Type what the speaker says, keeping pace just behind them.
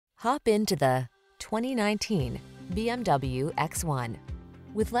Hop into the 2019 BMW X1.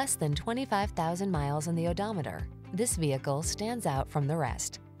 With less than 25,000 miles on the odometer, this vehicle stands out from the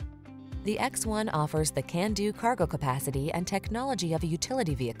rest. The X1 offers the can-do cargo capacity and technology of a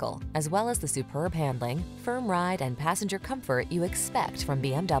utility vehicle, as well as the superb handling, firm ride, and passenger comfort you expect from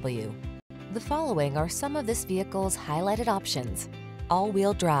BMW. The following are some of this vehicle's highlighted options: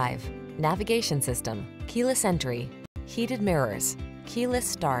 all-wheel drive, navigation system, keyless entry, heated mirrors, keyless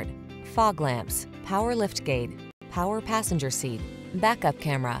start, fog lamps, power liftgate, power passenger seat, backup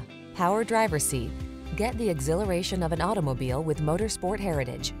camera, power driver's seat. Get the exhilaration of an automobile with motorsport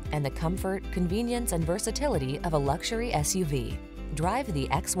heritage and the comfort, convenience, and versatility of a luxury SUV. Drive the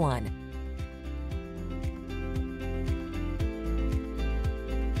X1.